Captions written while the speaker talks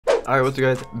Alright, what's up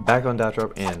guys, back on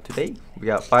Datdrop, and today we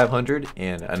got 500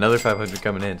 and another 500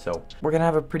 coming in, so we're gonna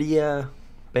have a pretty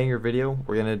banger video.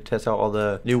 We're gonna test out all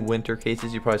the new winter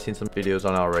cases. You've probably seen some videos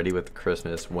on already with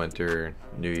Christmas, winter,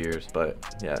 New Year's, but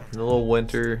yeah, the little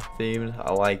winter theme,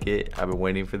 I like it. I've been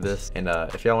waiting for this, and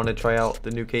if y'all want to try out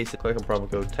the new case, click on promo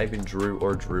code, type in Drew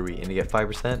or Drewy, and you get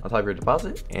 5% on top of your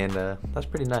deposit, and that's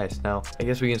pretty nice. Now, I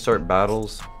guess we can start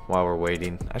battles while we're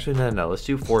waiting. Actually, no, let's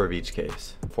do 4 of each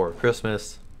case. 4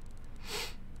 Christmas.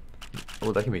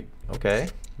 Oh, that can be okay.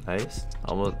 Nice.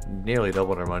 Almost nearly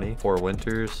doubled our money. 4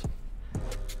 winters.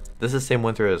 This is the same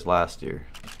winter as last year.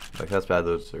 Like, that's bad.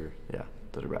 Those are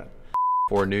bad.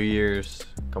 4 New Year's.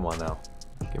 Come on now.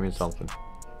 Give me something.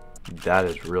 That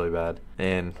is really bad.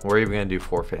 And we're even gonna do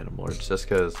 4 Phantom Lords just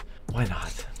because why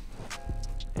not?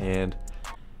 And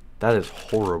that is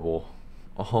horrible.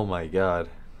 Oh my god.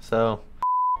 So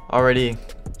already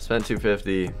spent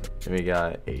 250 and we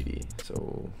got 80.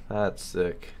 So that's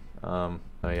sick.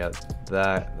 I got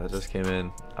that just came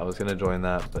in. I was gonna join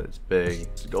that, but it's big.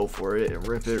 Just go for it and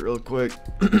rip it real quick.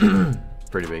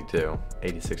 Pretty big too.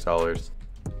 $86.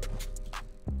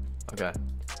 Okay,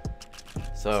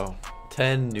 so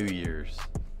 10 New Year's.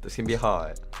 This can be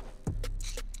hot.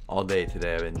 All day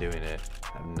today I've been doing it.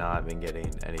 I've not been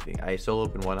getting anything. I still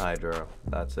opened 1 hydro.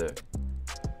 That's it.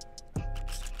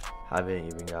 Haven't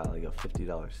even got like a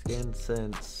 $50 skin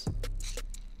since.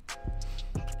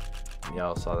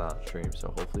 Y'all saw that on stream,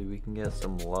 so hopefully we can get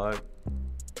some luck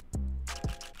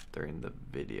during the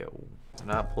video. I'm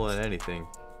not pulling anything.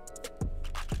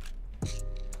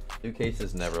 New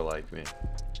cases never liked me.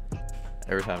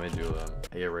 Every time I do them,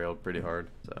 I get railed pretty hard,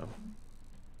 so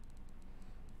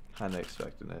kinda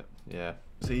expecting it. Yeah.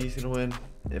 So he's gonna win.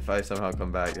 If I somehow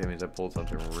come back, that means I pulled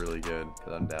something really good.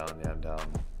 Cause I'm down, yeah, I'm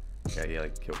down. Yeah, he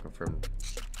like kill confirmed.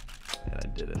 And I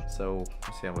did it. So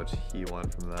let's see how much he won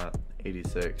from that.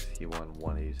 86. He won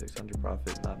 18600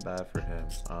 profit. Not bad for him.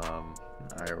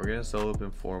 Alright, we're gonna solo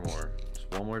open 4 more.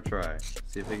 Just 1 more try.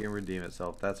 See if it can redeem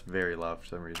itself. That's very loud for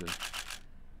some reason.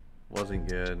 Wasn't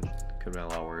good. Could have been a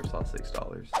lot worse. Lost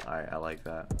 $6. Alright, I like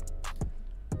that.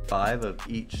 5 of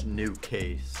each new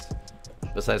case.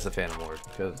 Besides the Phantom Lord,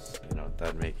 because you know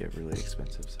that'd make it really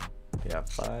expensive. So yeah,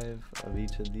 5 of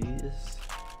each of these.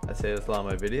 I say this a lot in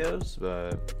my videos,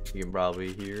 but you can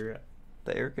probably hear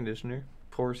the air conditioner.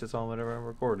 Of course, it's on whenever I'm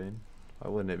recording.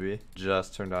 Why wouldn't it be?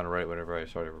 Just turned on right whenever I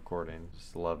started recording.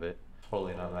 Just love it.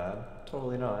 Totally not mad.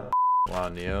 Totally not. Wow,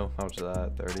 Neo. How much is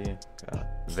that? 30? God.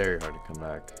 Very hard to come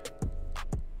back.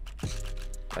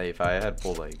 Like, if I had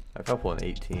pulled an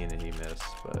 18 and he missed,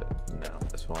 but no.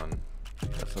 This one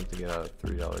got something to get out of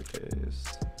 $3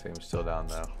 case. I think I'm still down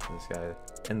though. This guy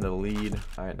in the lead.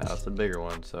 Alright, now it's the bigger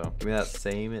one, so give me that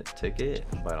same ticket,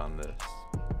 but on this.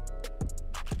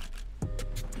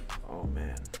 Oh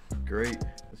man, great.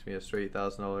 This be a straight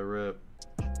 $1,000 rip.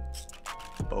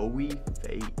 Bowie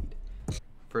fade.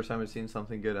 First time I've seen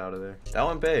something good out of there. That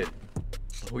one paid.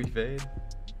 Bowie fade.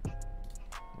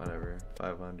 Whatever.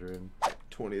 500.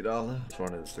 $20. Just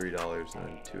one of the $3 and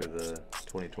then 2 of the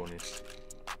 2020s.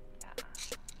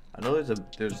 I know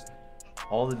there's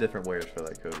all the different wares for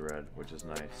that code red, which is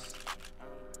nice.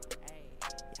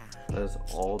 That's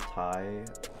all tie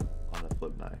on the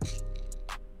flip knife.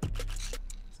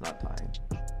 It's not tying.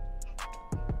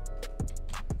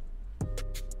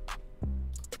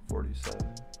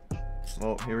 47.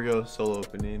 Well, here we go, solo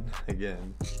opening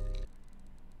again.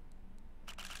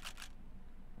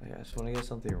 I just want to get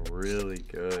something really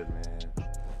good, man.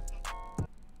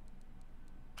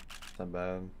 It's not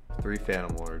bad. 3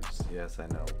 Phantom Lords. Yes, I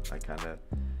know. I kind of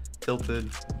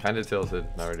tilted.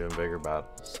 Now we're doing bigger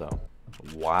battles. So,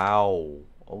 wow.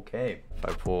 Okay. If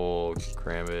I pull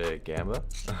Karambit Gamba.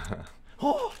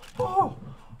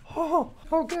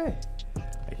 Okay.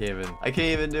 I can't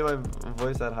even do my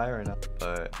voice that high right now.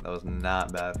 But that was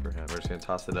not bad for him. We're just gonna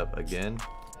toss it up again.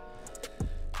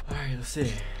 All right, let's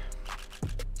see.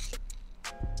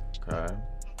 Okay.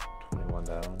 21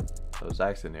 down. Those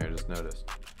Zach's in there. I just noticed.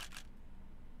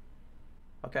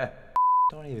 Okay.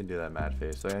 Don't even do that mad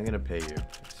face. Like, I'm gonna pay you.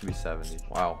 It's gonna be 70.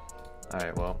 Wow.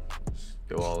 Alright, well, let's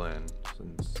go all in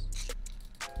since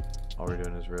all we're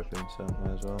doing is ripping, so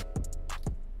might as well.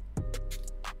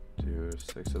 Do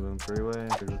 6 of them 3-way.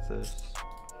 Good with this.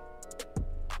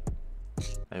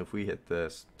 And if we hit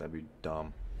this, that'd be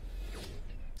dumb.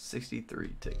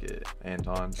 63 ticket.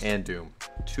 Anton and Doom.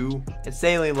 2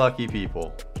 insanely lucky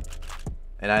people.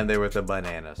 And I'm there with a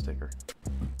banana sticker.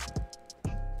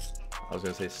 I was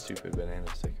gonna say stupid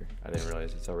banana sticker. I didn't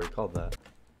realize it's already called that.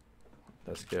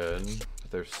 That's good.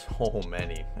 But there's so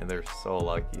many, and they're so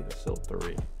lucky. There's still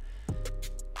 3.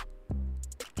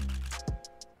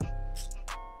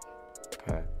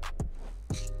 Okay.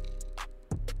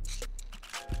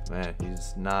 Man,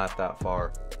 he's not that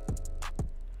far.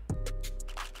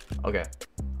 Okay,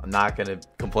 I'm not gonna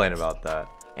complain about that.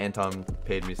 Anton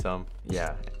paid me some.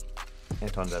 Yeah,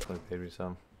 Anton definitely paid me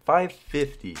some.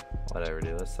 550. Whatever,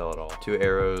 dude. Let's sell it all. 2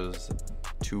 arrows,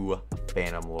 2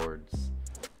 Phantom Lords.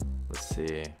 Let's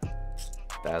see.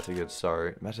 That's a good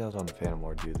start. Imagine I was on the Phantom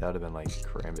Lord, dude. That would have been like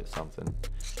Karambit something.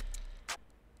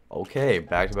 Okay,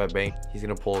 back-to-back bank. He's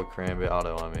gonna pull a Karambit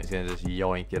auto on me. He's gonna just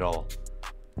yoink it all.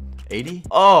 80?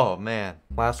 Oh, man.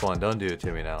 Last one. Don't do it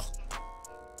to me now.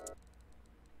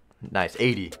 Nice.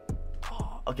 80.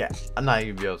 Oh, okay. I'm not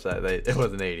even gonna be upset that it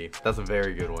wasn't 80. That's a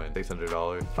very good win. $600.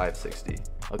 560.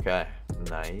 Okay.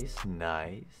 Nice.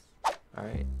 Nice.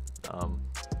 Alright.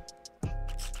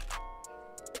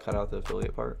 Cut out the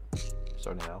affiliate part.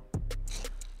 Starting now.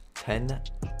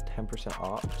 10%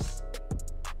 ops.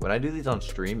 When I do these on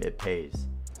stream, it pays.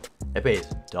 It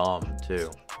pays dumb too.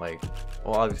 Like,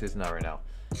 well, obviously it's not right now.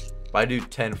 But I do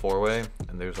 10 4-way,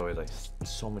 and there's always like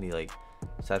so many like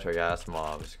saturated gas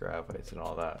mobs, graphites, and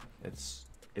all that.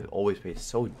 It always pays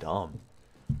so dumb.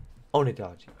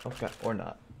 Onitachi. Okay, or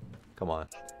not. Come on.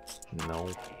 No.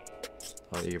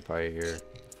 Oh, you can probably hear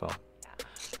the phone.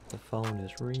 The phone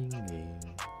is ringing.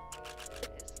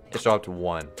 It's dropped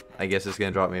 1. I guess it's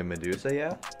gonna drop me a Medusa,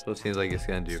 yeah? So it seems like it's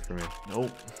gonna do for me.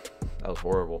 Nope. That was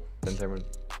horrible.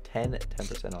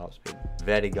 10% off speed.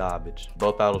 Very garbage.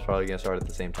 Both battles probably gonna start at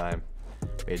the same time.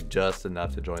 Made just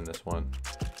enough to join this one.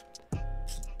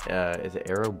 Is it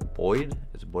Arrow Boyd?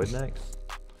 Is it Boyd next?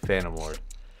 Phantom Lord.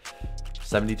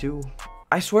 72?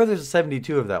 I swear there's a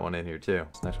 72 of that one in here too.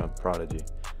 This next one, Prodigy.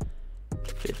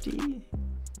 50?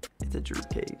 It's a Drew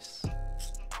case.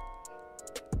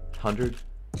 100?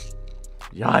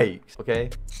 Yikes. Okay.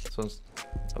 This one's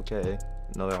okay.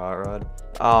 Another hot rod.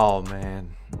 Oh man.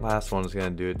 Last one's gonna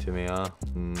do it to me, huh?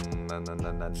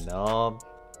 No.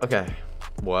 Okay.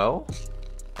 Well,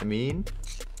 I mean,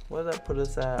 what does that put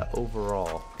us at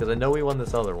overall? Because I know we won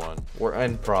this other one. We're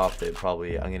in profit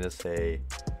probably. I'm gonna say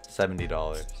 $70.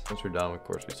 Once we're done, of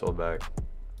course, we sold back.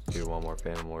 Do one more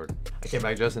Phantom Lord. I came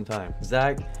back just in time.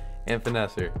 Zach and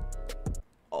Finesser.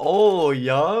 Oh,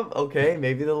 yup. Okay,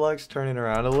 maybe the luck's turning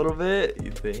around a little bit. You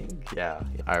think? Yeah.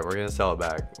 All right, we're gonna sell it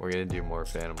back. We're gonna do more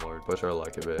Phantom Lord. Push our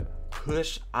luck a bit.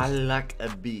 Push our luck a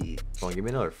bit. Come on, give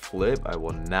me another flip. I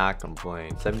will not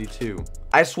complain. 72.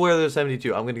 I swear there's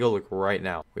 72. I'm gonna go look right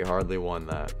now. We hardly won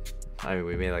that. I mean,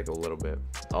 we made like a little bit.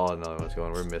 Oh, another one's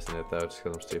going. We're missing it though, just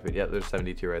because I'm stupid. Yep, there's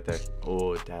 72 right there.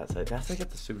 Oh, that's like at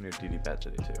the souvenir duty bet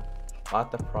today too. Lot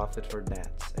the profit for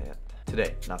that set.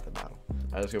 Today, not the battle. All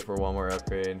right, let's go for one more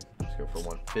upgrade. Let's go for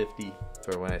 150.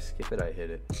 So when I skip it, I hit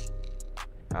it.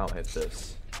 I don't hit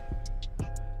this.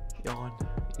 Yawn.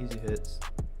 Easy hits.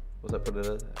 What's that put it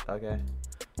at? Okay.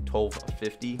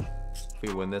 1250. If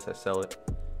we win this, I sell it.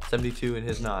 72 and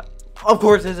his not. Of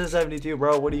course, this is 72,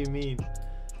 bro. What do you mean?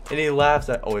 And he laughs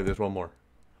at. Oh wait, there's one more.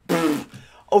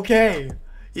 Okay.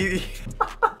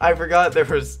 I forgot there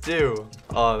was 2.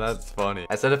 Oh, that's funny.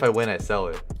 I said if I win, I sell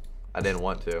it. I didn't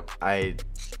want to. I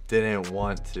didn't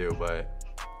want to, but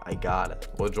I got it.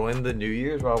 We'll join the New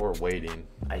Year's while we're waiting.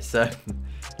 I said,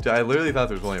 dude, I literally thought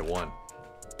there was only 1.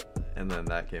 And then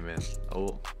that came in.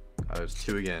 Oh, there's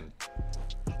 2 again.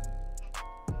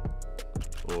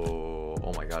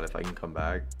 Oh my God, if I can come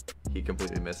back. He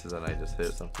completely misses and I just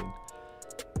hit something.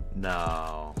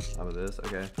 No. How about this?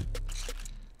 Okay.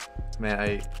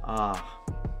 Man,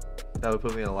 that would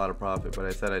put me in a lot of profit, but I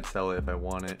said I'd sell it if I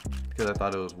won it because I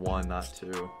thought it was 1, not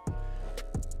 2.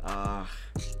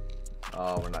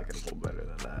 Oh, we're not gonna pull better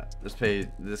than that. This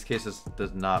case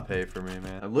does not pay for me,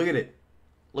 man. Look at it.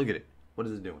 Look at it. What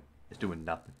is it doing? It's doing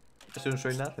nothing. It's doing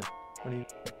straight nothing.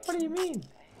 What do you mean?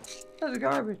 That's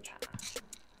garbage.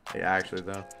 Yeah, actually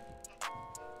though.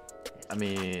 I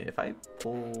mean, if I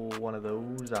pull one of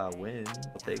those, I win.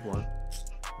 I'll take one.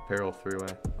 Apparel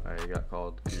 3-way. Alright, you got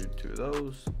called. Do 2 of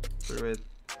those. 3-way.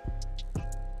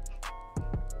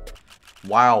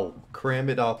 Wow.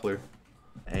 Karambit Doppler.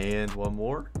 And one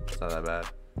more. It's not that bad.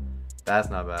 That's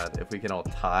not bad. If we can all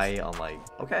tie on like,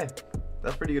 okay,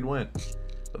 that's a pretty good win.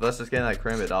 But let's just get that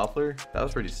Karambit Doppler. That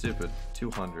was pretty stupid.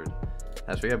 200.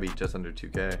 That's we gotta be just under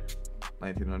 2K.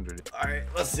 1900. Alright,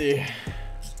 let's see.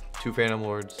 2 Phantom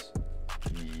Lords.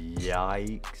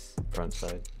 Yikes. Front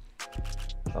side.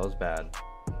 That was bad.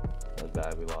 That was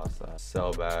bad. We lost that.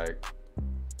 Sell back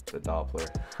the Doppler.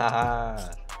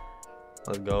 Haha.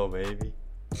 Let's go, baby.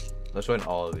 Let's join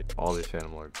all these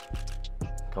Phantom Lords.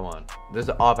 Come on. There's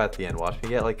an op at the end. Watch me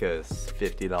get like a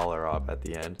 $50 op at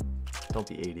the end. Don't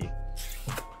be 80.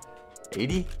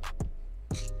 80?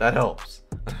 That helps.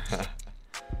 I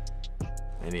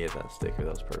needed that sticker. That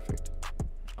was perfect.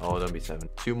 Oh, don't be 7.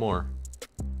 2 more.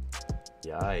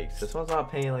 Yikes. This one's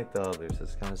not paying like the others.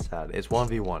 It's kind of sad. It's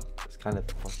 1v1. It's kind of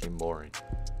fucking boring.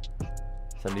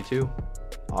 72.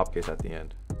 Op case at the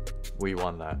end. We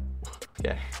won that.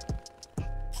 Okay.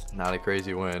 Not a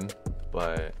crazy win,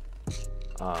 but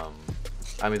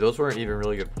I mean, those weren't even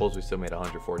really good pulls. We still made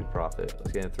 140 profit.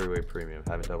 Let's get in three-way premium.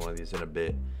 Haven't done one of these in a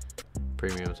bit.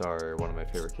 Premiums are one of my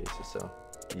favorite cases, so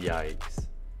yikes.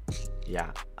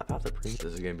 Yeah, about the premium.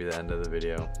 This is gonna be the end of the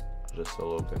video. I'll just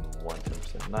solo open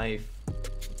 110% knife.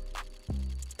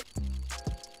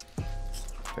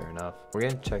 Fair enough. We're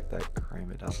gonna check that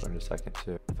Karambit doppler in a second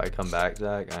too. If I come back,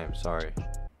 Zach, I am sorry.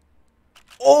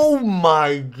 Oh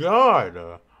my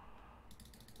god!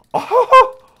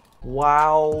 Oh!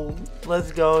 Wow,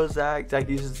 let's go, Zach. Zach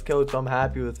uses his code, so I'm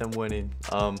happy with him winning.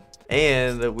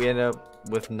 And we end up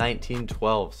with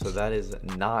 1912, so that is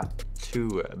not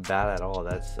too bad at all.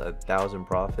 That's 1,000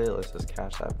 profit. Let's just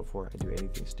cash that before I do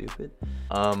anything stupid.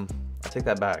 I'll take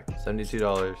that back.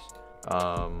 $72.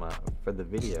 For the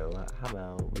video, how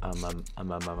about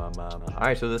all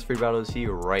right, so this free battle is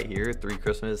here right here. 3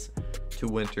 Christmas, 2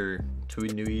 winter, 2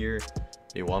 New Year,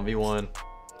 a 1v1.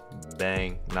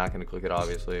 Bang. Not gonna click it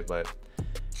obviously, but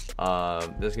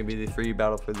this is gonna be the free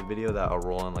battle for the video that I'll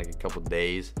roll in like a couple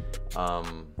days.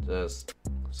 Just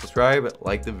subscribe,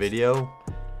 like the video,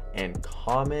 and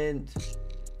comment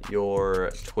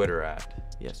your Twitter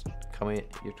at. Yes, comment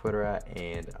your Twitter at,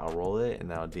 and I'll roll it,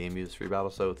 and then I'll DM you this free battle.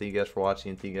 So thank you guys for watching,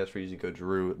 and thank you guys for using code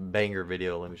Drew. Banger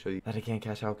video. Let me show you that I can't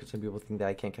cash out, because some people think that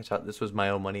I can't cash out. This was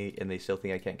my own money and they still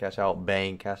think I can't cash out.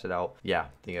 Bang, cash it out. Yeah,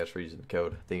 thank you guys for using the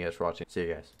code. Thank you guys for watching. See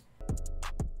you guys.